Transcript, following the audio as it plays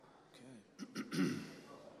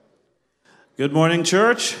Good morning,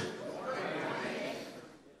 church.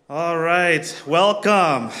 All right,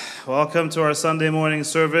 welcome. Welcome to our Sunday morning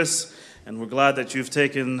service, and we're glad that you've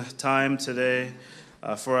taken time today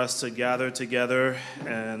for us to gather together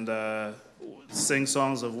and sing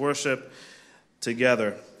songs of worship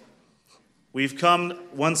together. We've come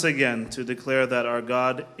once again to declare that our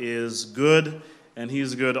God is good, and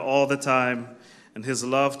He's good all the time, and His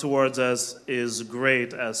love towards us is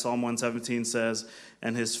great, as Psalm 117 says,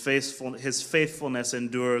 and His faithfulness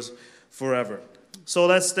endures forever. So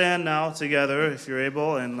let's stand now together, if you're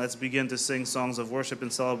able, and let's begin to sing songs of worship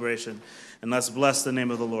and celebration, and let's bless the name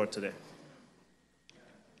of the Lord today.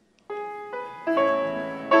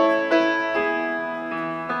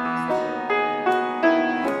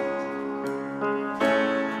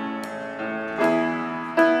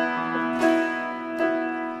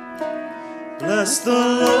 Bless the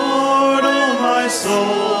Lord, O my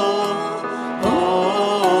soul,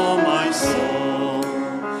 O my soul,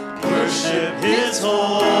 worship His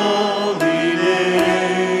holy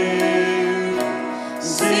name.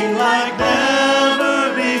 Sing like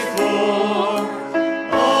never before,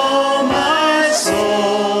 O my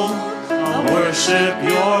soul, I'll worship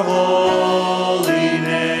your holy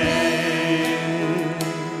name.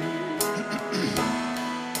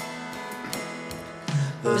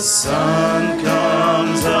 The sun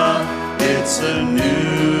comes up, it's a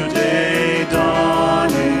new day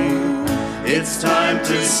dawning. It's time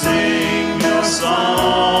to sing your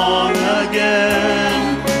song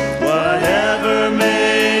again. Whatever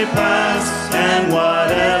may pass and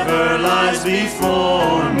whatever lies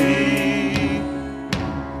before me,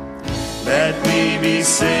 let me be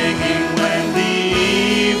singing when the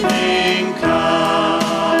evening comes.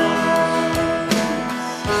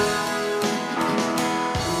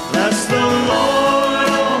 Bless the Lord,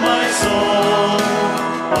 oh my soul,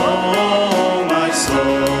 oh my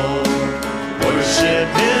soul, worship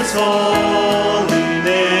His holy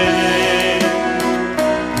name.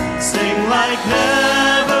 Sing like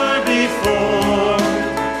never before,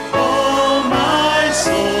 oh my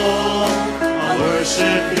soul, I'll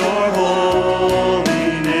worship your holy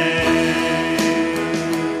name.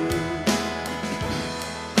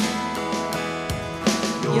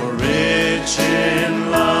 You're rich in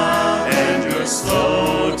love and you're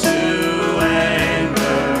slow to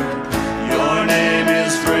anger. Your name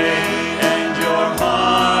is great and your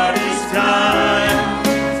heart is kind.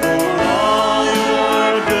 For all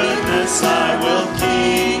your goodness I will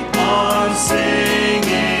keep on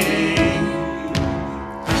singing.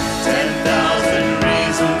 10,000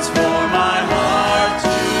 reasons for my heart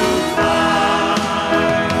to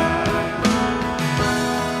find.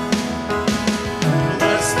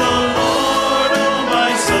 Bless the Lord, oh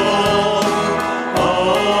my soul,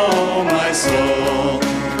 oh my soul,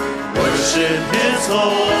 worship His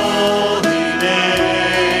holy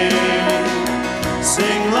name.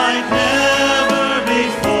 Sing like never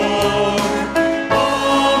before,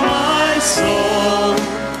 oh my soul,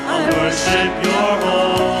 I'll worship your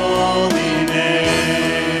holy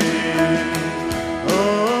name. Oh,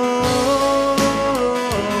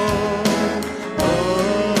 oh,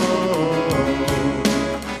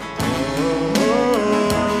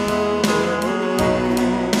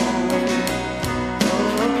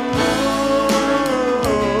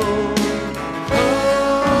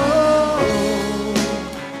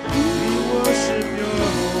 we worship your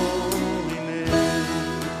holy name.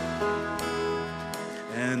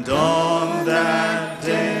 And on that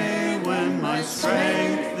day when my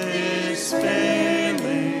strength is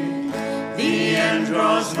failing, the end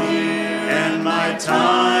draws near and my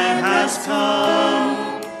time has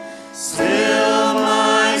come, still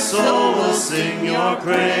my soul will sing your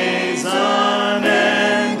praise unending.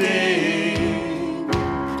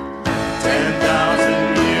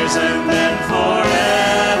 10,000 years and then forevermore.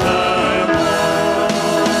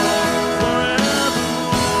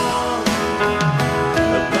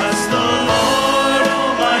 Bless the Lord, oh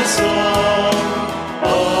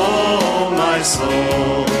my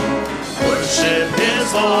soul, worship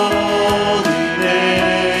His holy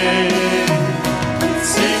name.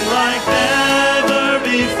 Sing like never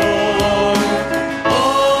before,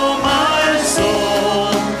 oh my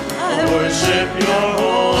soul, I'll worship your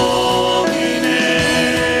holy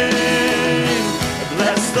name.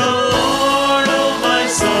 Bless the Lord, oh my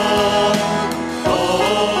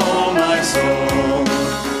soul,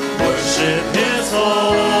 worship His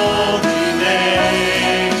holy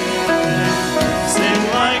name. Sing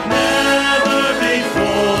like never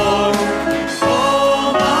before,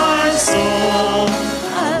 oh my soul,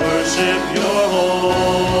 I'll worship your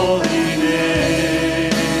holy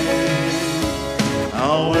name.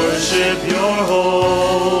 I'll worship your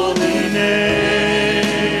holy name.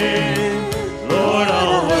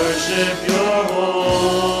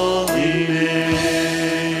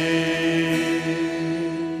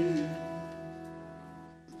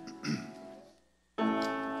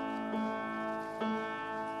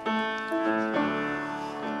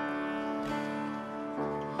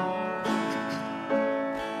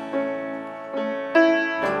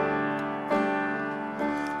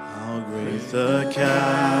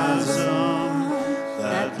 chasm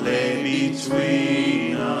that lay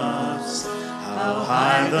between us. How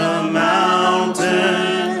high the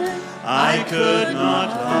mountain I could not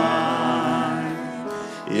climb.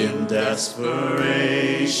 In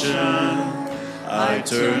desperation, I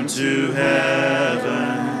turned to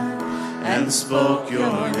heaven and spoke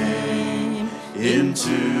your name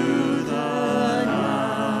into the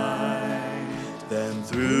night. Then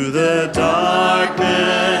through the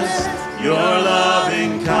darkness, your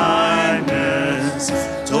loving kindness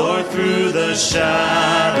tore through the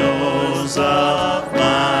shadows of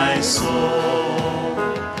my soul.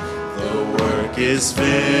 The work is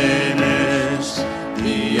finished,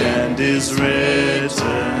 the end is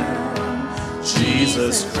written.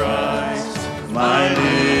 Jesus Christ, my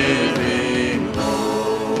living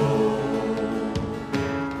hope.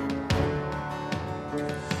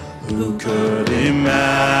 Who could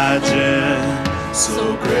imagine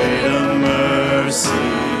so great a mercy?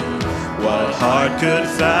 What heart could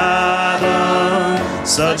fathom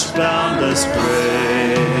such boundless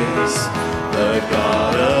grace? The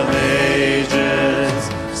God of ages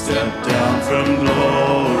stepped down from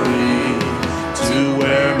glory to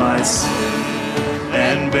wear my sin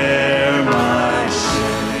and bear my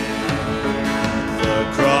shame. The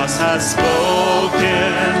cross has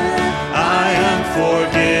spoken, I am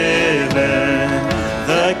forgiven.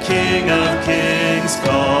 The King of Kings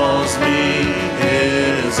calls me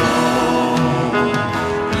his own.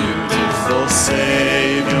 Beautiful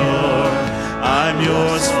Savior, I'm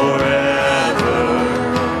yours forever.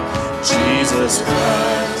 Jesus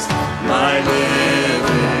Christ, my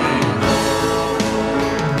living hope.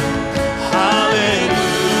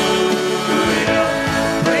 Hallelujah,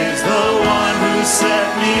 praise the one who set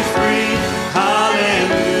me free.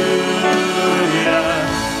 Hallelujah,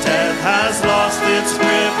 death has lost its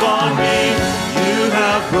grip on me. You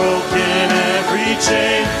have broken every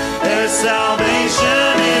chain. There's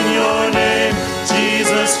salvation in your name,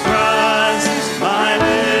 Jesus Christ, my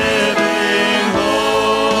living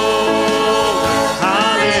hope.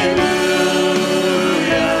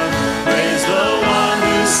 Hallelujah, praise the one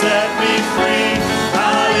who set me free.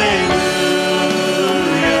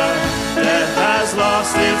 Hallelujah, death has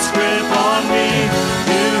lost its grip on me.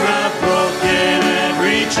 You have broken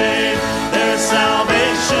every chain. There's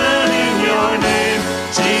salvation in your name,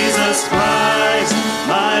 Jesus Christ,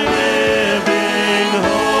 my living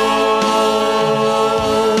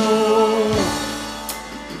hope.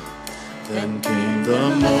 Then came the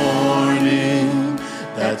morning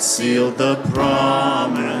that sealed the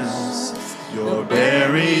promise. Your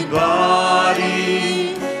buried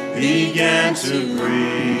body began to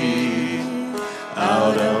breathe.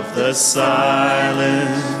 Out of the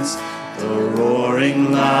silence, the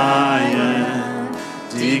roaring lion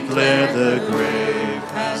declared the grave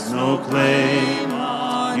has no claim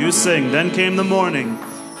on you. Sing, then came the morning.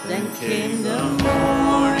 Then came the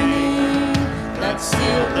morning that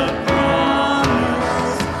sealed the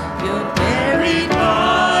promise. Your buried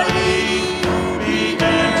body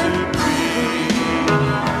began to breathe.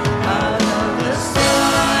 Out of the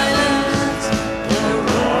silence, the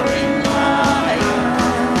roaring lion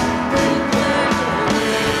declared the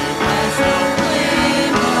grave has no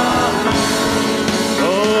claim on you.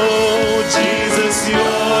 Oh, Jesus,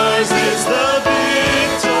 yours is the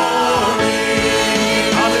victory.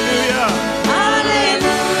 Hallelujah.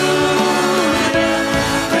 Hallelujah,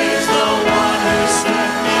 Praise the one who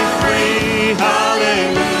set me free.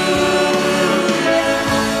 Hallelujah.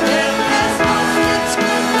 death has lost its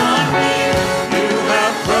grip on me. You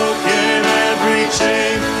have broken every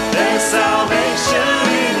chain. There's salvation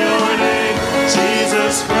in your name,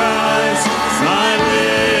 Jesus Christ, my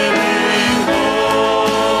living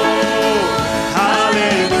hope.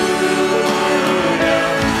 Hallelujah.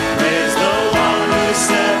 Praise the one who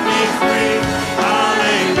set me free.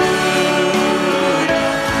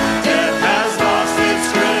 Hallelujah. Death has lost its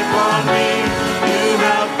grip on me. You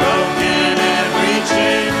have broken every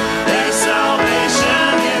chain. There's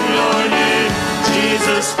salvation in your name,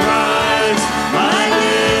 Jesus Christ, my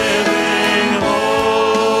living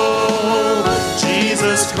hope.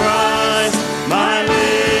 Jesus Christ, my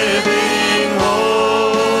living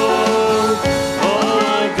hope.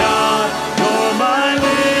 Oh God, you're my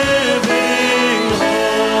living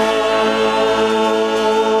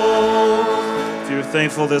hope. If you're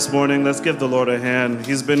thankful this morning, let's give the Lord a hand.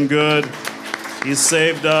 He's been good. He's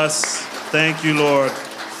saved us. Thank you, Lord.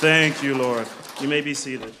 Thank you, Lord. You may be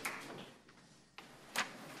seated.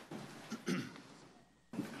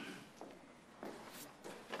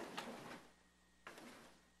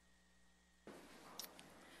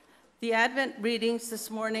 The Advent readings this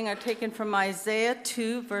morning are taken from Isaiah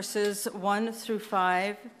 2, verses 1 through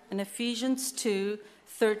 5, and Ephesians 2,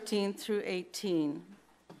 13 through 18.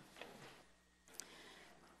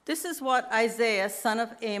 This is what Isaiah, son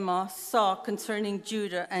of Amos, saw concerning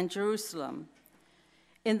Judah and Jerusalem.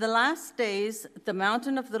 In the last days, the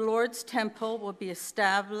mountain of the Lord's temple will be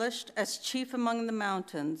established as chief among the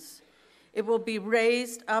mountains. It will be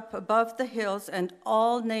raised up above the hills, and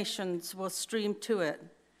all nations will stream to it.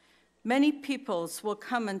 Many peoples will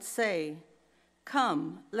come and say,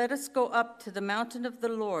 "Come, let us go up to the mountain of the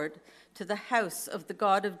Lord, to the house of the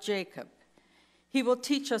God of Jacob. He will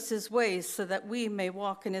teach us his ways so that we may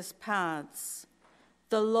walk in his paths.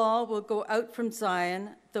 The law will go out from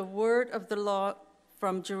Zion, the word of the law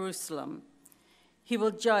from Jerusalem. He will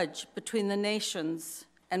judge between the nations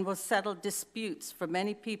and will settle disputes for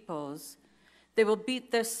many peoples. They will beat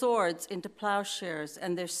their swords into plowshares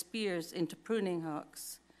and their spears into pruning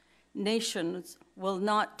hooks. Nations will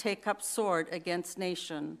not take up sword against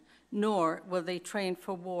nation, nor will they train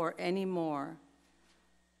for war anymore.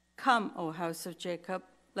 Come, O house of Jacob,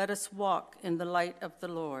 let us walk in the light of the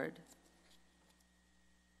Lord."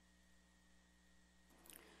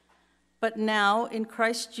 But now, in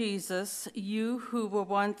Christ Jesus, you who were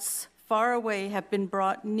once far away have been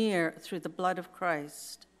brought near through the blood of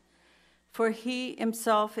Christ. For he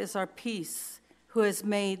himself is our peace, who has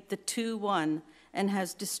made the two one, and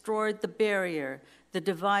has destroyed the barrier, the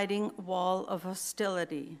dividing wall of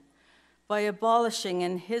hostility, by abolishing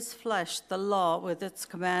in his flesh the law with its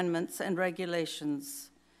commandments and regulations.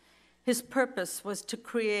 His purpose was to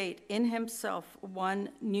create in himself one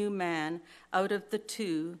new man out of the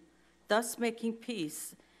two, thus making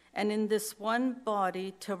peace, and in this one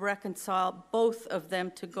body to reconcile both of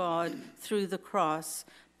them to God through the cross,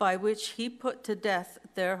 by which he put to death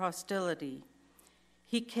their hostility.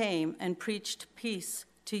 He came and preached peace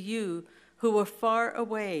to you who were far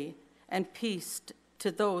away, and peace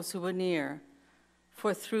to those who were near.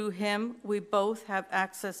 For through him we both have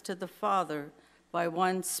access to the Father by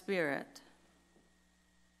one Spirit.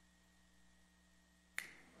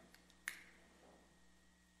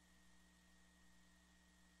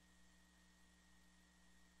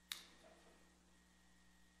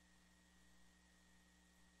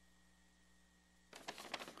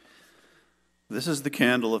 This is the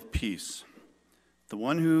candle of peace. The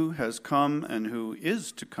one who has come and who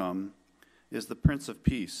is to come is the Prince of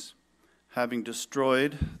Peace, having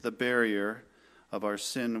destroyed the barrier of our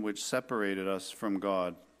sin which separated us from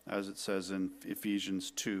God, as it says in Ephesians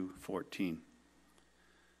 2:14.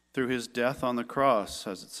 Through his death on the cross,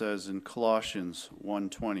 as it says in Colossians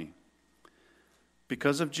 1:20.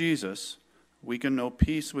 Because of Jesus, we can know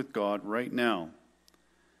peace with God right now,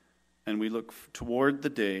 and we look toward the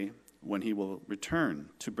day when he will return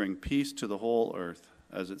to bring peace to the whole earth,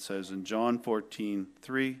 as it says in John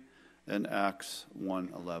 14:3 and Acts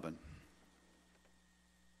 1:11.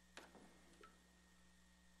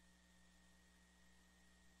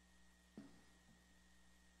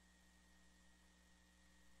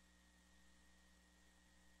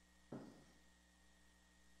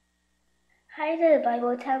 Hi there,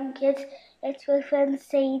 Bible Town kids. It's my friend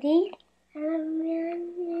Sadie.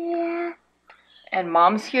 And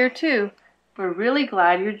Mom's here too. We're really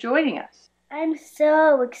glad you're joining us. I'm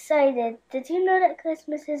so excited. Did you know that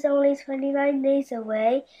Christmas is only 29 days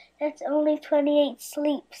away? That's only 28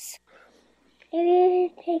 sleeps.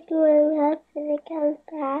 Maybe take my lap and it comes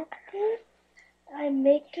back. I'm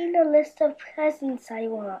making a list of presents I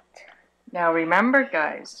want. Now remember,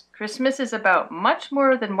 guys, Christmas is about much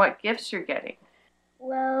more than what gifts you're getting.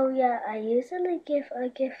 Well, yeah, I usually give a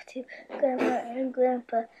gift to Grandma and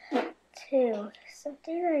Grandpa too.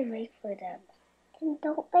 Something I make for them. And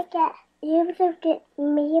don't forget, you have to get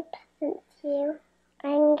me a present too.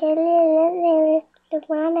 I'm gonna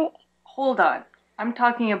want it. Hold on. I'm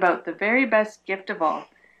talking about the very best gift of all.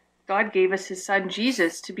 God gave us his son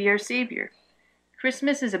Jesus to be our Savior.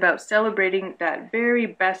 Christmas is about celebrating that very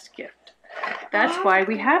best gift. That's why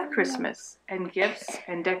we have Christmas and gifts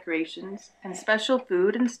and decorations and special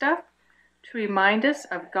food and stuff to remind us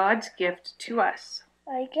of God's gift to us.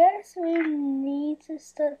 I guess we need to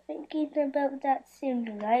start thinking about that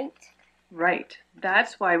soon, right? Right.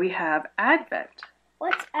 That's why we have Advent.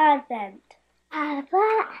 What's Advent?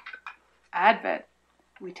 Advent? Advent.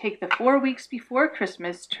 We take the 4 weeks before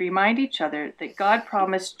Christmas to remind each other that God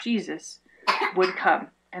promised Jesus would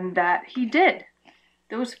come, and that he did.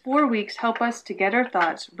 Those 4 weeks help us to get our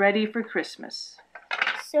thoughts ready for Christmas.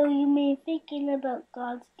 So you mean thinking about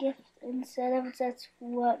God's gift instead of just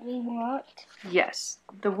what we want? Yes,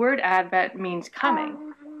 the word Advent means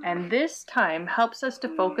coming. And this time helps us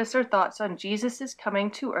to focus our thoughts on Jesus'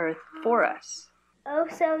 coming to earth for us. Oh,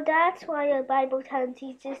 so that's why our Bible Town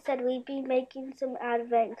teacher said we'd be making some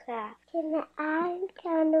Advent craft. Can I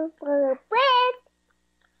candle for a bread?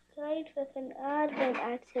 Guide with an Advent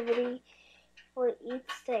activity for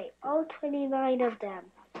each day, all 29 of them.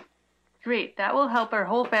 Great, that will help our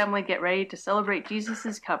whole family get ready to celebrate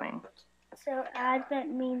Jesus' coming. So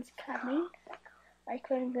Advent means coming, like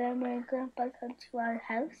when Grandma and Grandpa come to our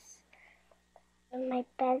house. And my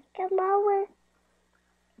parents come over.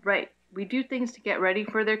 Right, we do things to get ready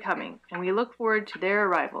for their coming, and we look forward to their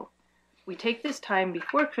arrival. We take this time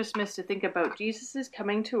before Christmas to think about Jesus'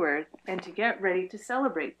 coming to earth and to get ready to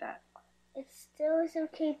celebrate that. It still is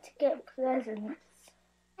okay to get presents.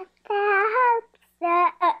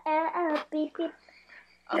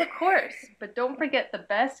 Of course, but don't forget the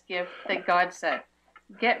best gift that God sent.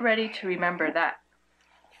 Get ready to remember that.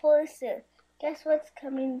 Forster, guess what's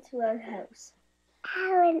coming to our house?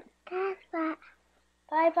 Alan, that's what.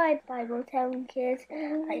 Bye-bye, Bible Town kids.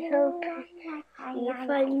 I hope you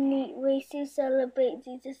find neat ways to celebrate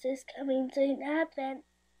Jesus' coming during Advent.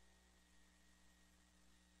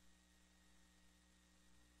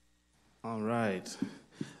 All right.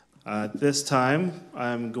 At this time,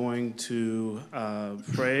 I'm going to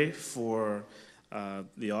pray for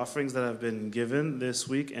the offerings that have been given this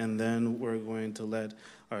week, and then we're going to let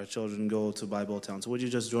our children go to Bible Town. So would you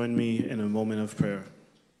just join me in a moment of prayer?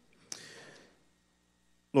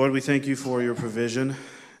 Lord, we thank you for your provision,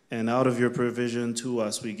 and out of your provision to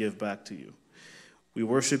us, we give back to you. We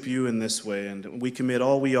worship you in this way, and we commit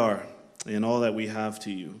all we are and all that we have to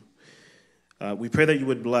you. We pray that you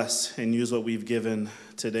would bless and use what we've given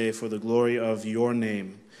today for the glory of your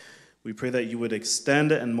name. We pray that you would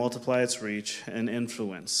extend and multiply its reach and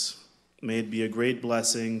influence. May it be a great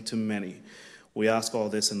blessing to many. We ask all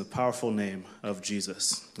this in the powerful name of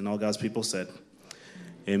Jesus. And all God's people said,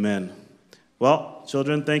 amen. Well,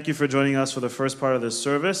 children, thank you for joining us for the first part of this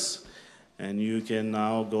service. And you can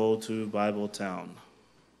now go to Bible Town.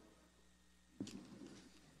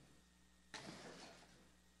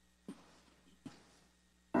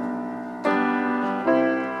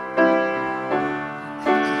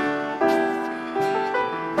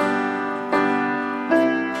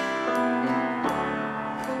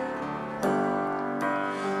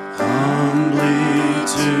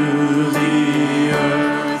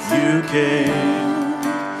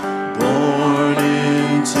 Born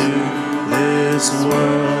into this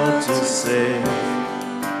world to save.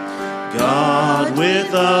 God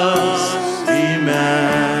with us,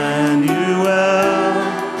 Emmanuel.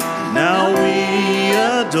 Now we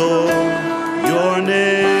adore your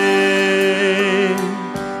name.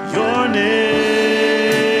 Your name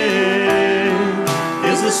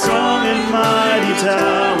is a strong and mighty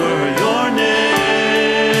tower. Your name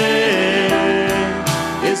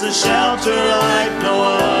is a shelter like no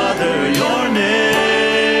other. Your name,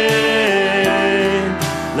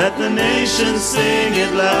 let the nations sing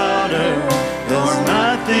it louder. 'Cause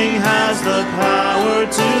nothing has the power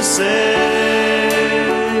to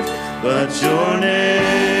save but your name.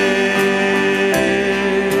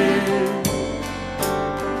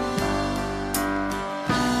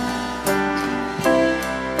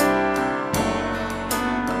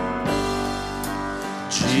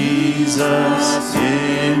 Jesus,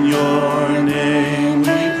 in your name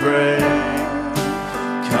we pray.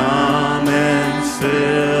 Come and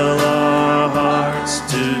fill our hearts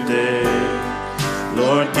today.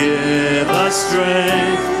 Lord, give us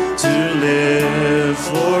strength to live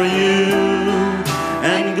for you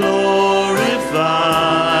and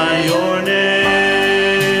glorify your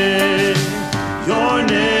name. Your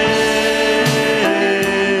name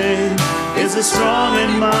is a strong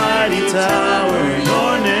and mighty tower.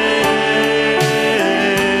 Your name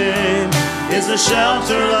is a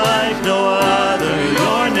shelter like no other.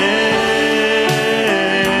 Your name,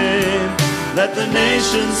 let the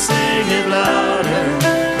nations sing it louder.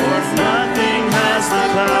 For nothing has the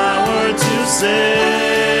power to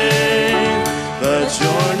save but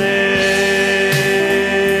your name.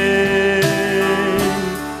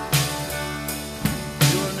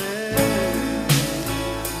 Your name.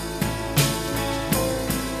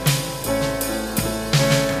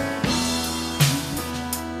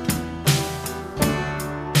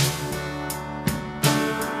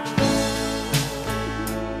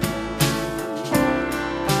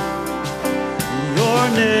 Your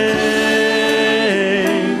name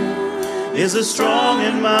is a strong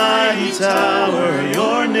and mighty tower.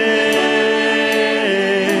 Your name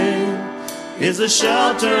is a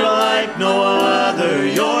shelter like no other.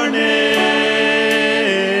 Your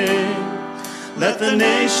name, let Let the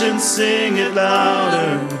nations sing it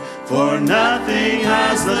louder, for nothing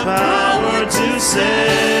has the power to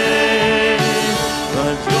save.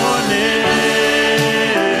 But your name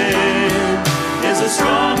is a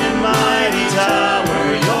strong and mighty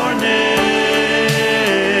tower. Your name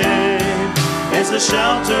is a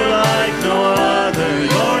shelter like no other.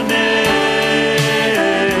 Your name,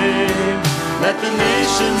 let the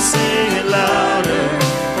nations sing it louder,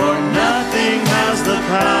 for nothing has the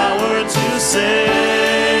power to save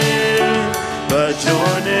but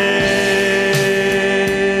your name.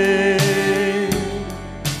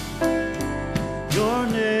 Your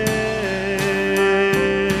name.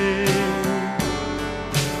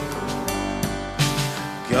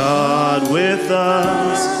 God with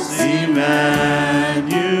us,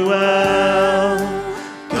 Emmanuel.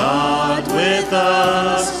 God with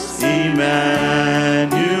us, Emmanuel.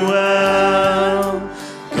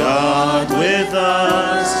 God with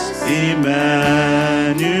us, Emmanuel.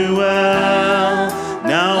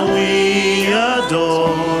 Now we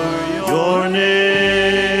adore your name.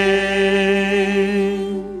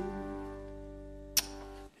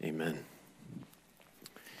 Amen.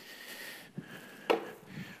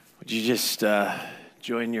 Would you just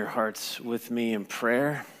join your hearts with me in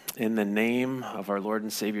prayer? In the name of our Lord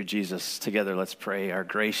and Savior Jesus, together let's pray. Our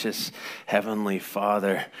gracious Heavenly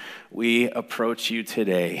Father, we approach you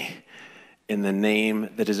today in the name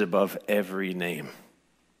that is above every name.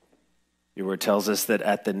 Your word tells us that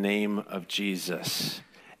at the name of Jesus,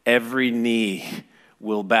 every knee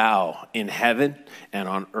will bow in heaven and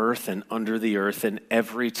on earth and under the earth, and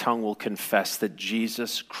every tongue will confess that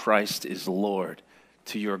Jesus Christ is Lord,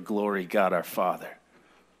 to your glory, God our Father.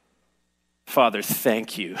 Father,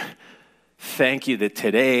 thank you. Thank you that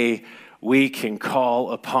today we can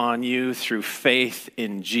call upon you through faith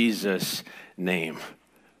in Jesus' name.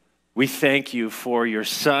 We thank you for your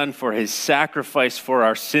Son, for his sacrifice for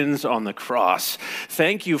our sins on the cross.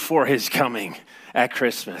 Thank you for his coming at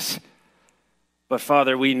Christmas. But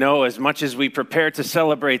Father, we know as much as we prepare to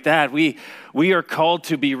celebrate that, we are called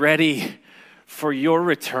to be ready for your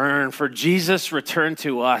return, for Jesus' return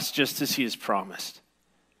to us, just as he has promised.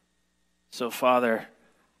 So, Father,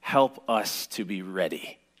 help us to be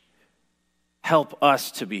ready. Help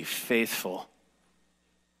us to be faithful.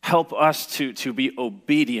 Help us to be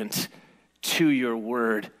obedient to your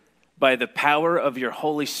word by the power of your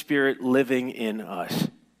Holy Spirit living in us.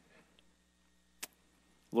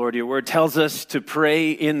 Lord, your word tells us to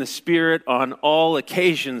pray in the Spirit on all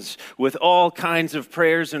occasions with all kinds of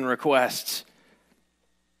prayers and requests.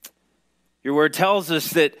 Your word tells us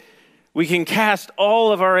that we can cast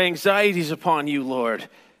all of our anxieties upon you, Lord,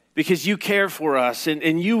 because you care for us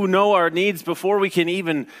and you know our needs before we can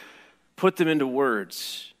even put them into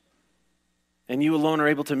words. And you alone are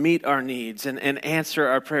able to meet our needs and answer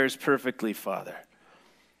our prayers perfectly, Father.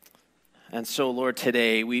 And so, Lord,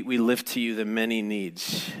 today we lift to you the many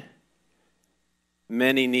needs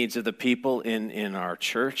of the people in our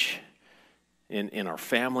church, in our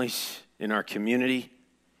families, in our community,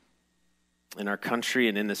 in our country,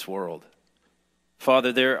 and in this world.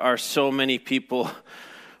 Father, there are so many people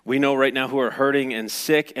we know right now who are hurting and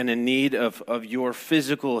sick and in need of your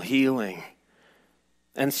physical healing.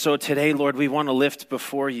 And so today, Lord, we want to lift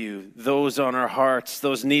before you those on our hearts,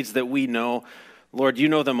 those needs that we know. Lord, you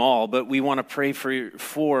know them all, but we want to pray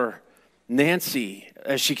for Nancy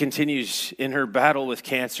as she continues in her battle with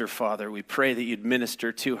cancer, Father. We pray that you'd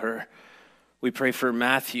minister to her. We pray for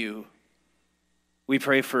Matthew. We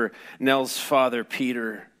pray for Nell's father,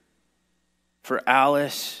 Peter, for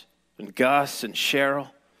Alice and Gus and Cheryl,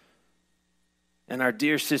 and our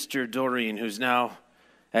dear sister, Doreen, who's now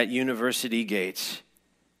at University Gates.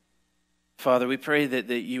 Father, we pray that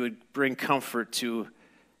you would bring comfort to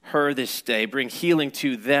her this day, bring healing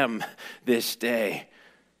to them this day.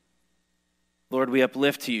 Lord, we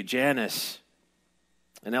uplift to you Janice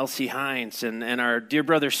and Elsie Hines and our dear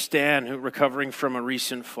brother Stan, who's recovering from a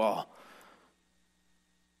recent fall.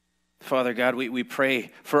 Father God, we pray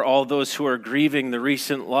for all those who are grieving the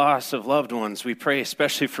recent loss of loved ones. We pray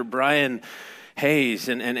especially for Brian Hayes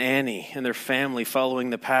and Annie and their family following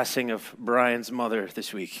the passing of Brian's mother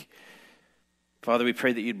this week. Father, we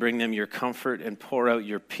pray that you'd bring them your comfort and pour out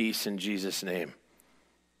your peace in Jesus' name.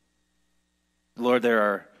 Lord, there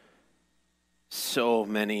are so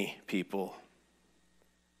many people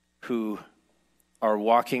who are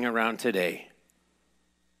walking around today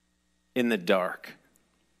in the dark,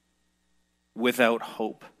 without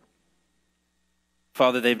hope.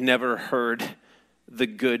 Father, they've never heard the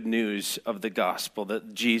good news of the gospel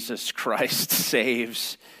that Jesus Christ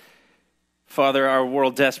saves. Father, our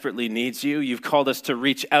world desperately needs you. You've called us to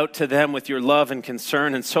reach out to them with your love and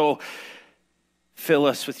concern. And so Fill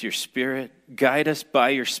us with your Spirit. Guide us by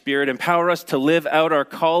your Spirit. Empower us to live out our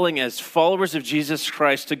calling as followers of Jesus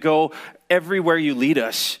Christ, to go everywhere you lead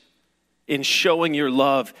us in showing your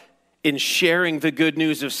love, in sharing the good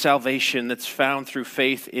news of salvation that's found through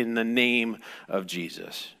faith in the name of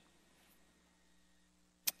Jesus.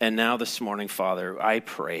 And now this morning, Father, I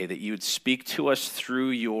pray that you would speak to us through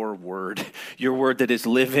your word that is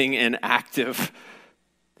living and active.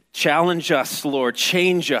 Challenge us, Lord.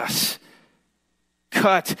 Change us.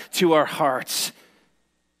 Cut to our hearts.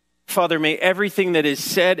 Father, may everything that is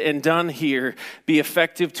said and done here be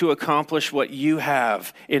effective to accomplish what you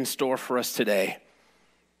have in store for us today.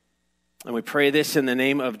 And we pray this in the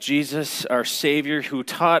name of Jesus, our Savior, who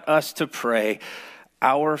taught us to pray,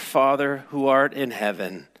 Our Father who art in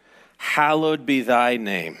heaven, hallowed be thy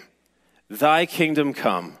name. Thy kingdom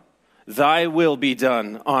come, thy will be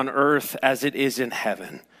done on earth as it is in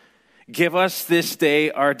heaven. Give us this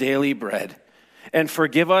day our daily bread, and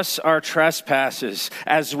forgive us our trespasses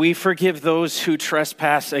as we forgive those who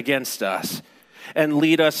trespass against us. And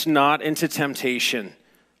lead us not into temptation,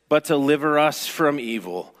 but deliver us from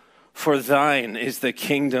evil. For thine is the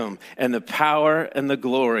kingdom and the power and the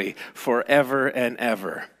glory forever and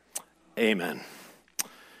ever. Amen.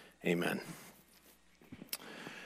 Amen.